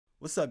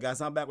What's up, guys?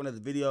 I'm back with another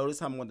video. This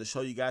time I wanted to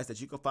show you guys that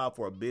you can file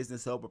for a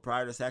business sole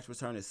proprietor tax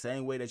return the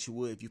same way that you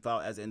would if you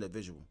filed as an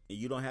individual. And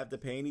you don't have to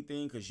pay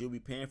anything because you'll be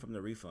paying from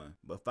the refund.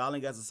 But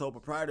filing as a sole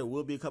proprietor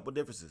will be a couple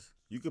differences.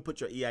 You can put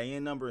your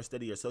EIN number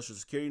instead of your social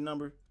security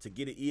number. To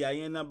get an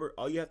EIN number,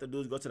 all you have to do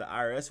is go to the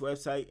IRS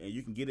website and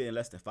you can get it in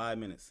less than 5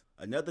 minutes.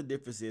 Another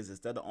difference is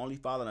instead of only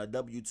filing a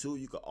W-2,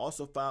 you can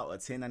also file a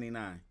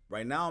 1099.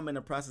 Right now, I'm in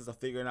the process of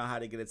figuring out how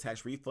to get a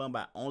tax refund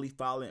by only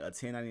filing a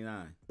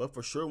 1099. But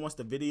for sure, once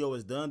the video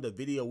is done, the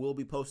video will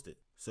be posted.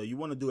 So you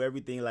want to do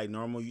everything like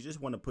normal. You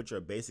just want to put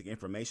your basic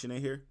information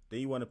in here.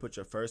 Then you want to put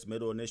your first,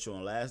 middle, initial,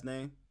 and last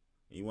name.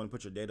 And you want to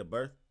put your date of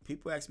birth.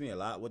 People ask me a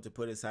lot what to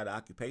put inside the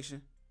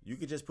occupation. You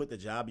can just put the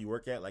job you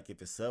work at. Like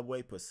if it's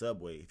Subway, put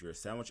Subway. If you're a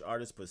sandwich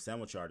artist, put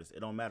sandwich artist. It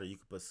don't matter. You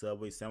can put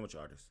Subway, sandwich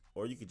artist.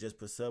 Or you could just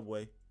put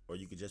Subway. Or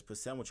you could just put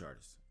sandwich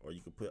artist. Or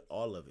you could put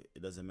all of it.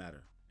 It doesn't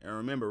matter. And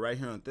remember, right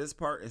here on this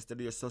part, instead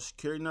of your social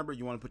security number,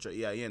 you want to put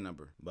your EIN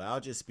number. But I'll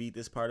just speed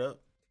this part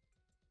up.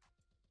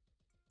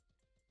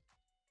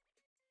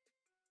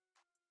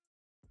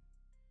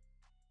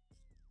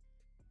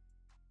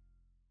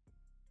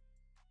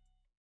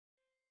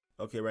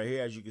 Okay, right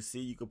here, as you can see,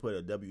 you can put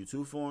a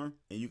W-2 form,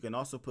 and you can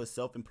also put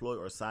self-employed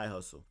or side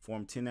hustle,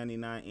 form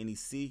 1099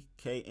 NEC,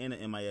 K, and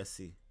an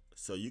MISC.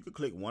 So you could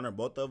click one or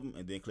both of them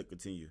and then click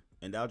continue.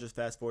 And I'll just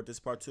fast forward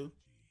this part too.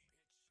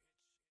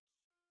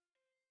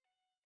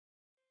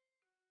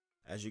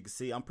 As you can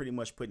see, I'm pretty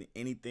much putting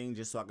anything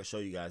just so I can show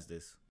you guys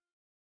this.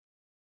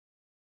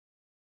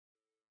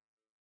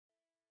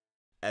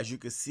 As you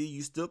can see,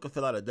 you still can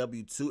fill out a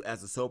W-2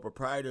 as a sole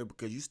proprietor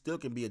because you still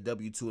can be a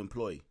W-2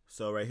 employee.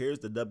 So right here is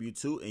the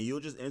W-2 and you'll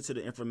just enter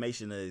the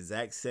information the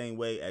exact same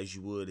way as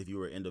you would if you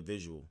were an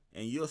individual.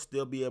 And you'll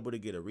still be able to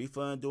get a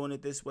refund doing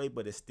it this way,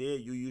 but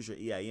instead you use your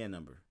EIN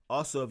number.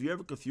 Also, if you're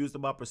ever confused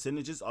about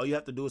percentages, all you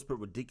have to do is put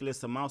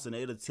ridiculous amounts and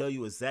it'll tell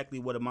you exactly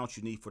what amount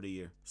you need for the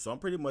year. So I'm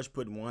pretty much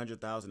putting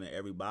 100,000 in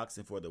every box,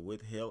 and for the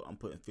withheld, I'm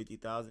putting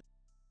 50,000.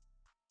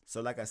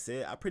 So like I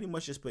said, I pretty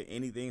much just put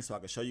anything so I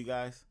can show you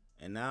guys.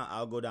 And now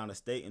I'll go down to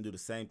state and do the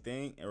same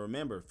thing. And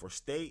remember, for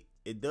state,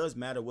 it does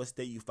matter what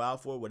state you file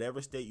for.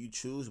 Whatever state you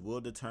choose will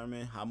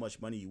determine how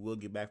much money you will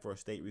get back for a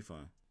state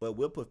refund. But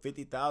we'll put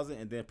 50,000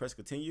 and then press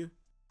continue.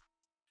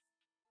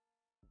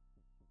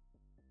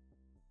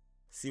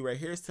 See, right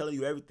here it's telling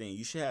you everything.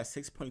 You should have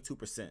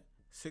 6.2%.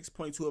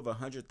 6.2 of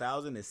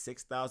 100,000 is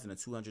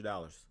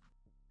 $6,200.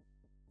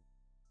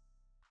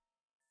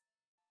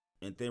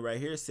 And then right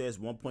here it says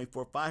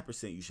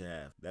 1.45% you should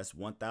have. That's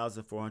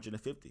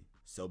 1,450.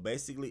 So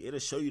basically it'll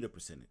show you the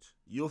percentage.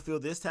 You'll fill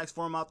this tax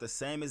form out the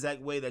same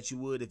exact way that you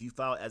would if you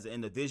filed as an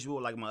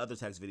individual like my other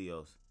tax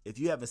videos. If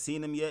you haven't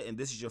seen them yet and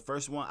this is your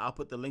first one, I'll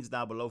put the links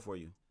down below for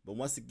you. But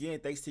once again,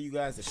 thanks to you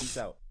guys and peace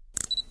out.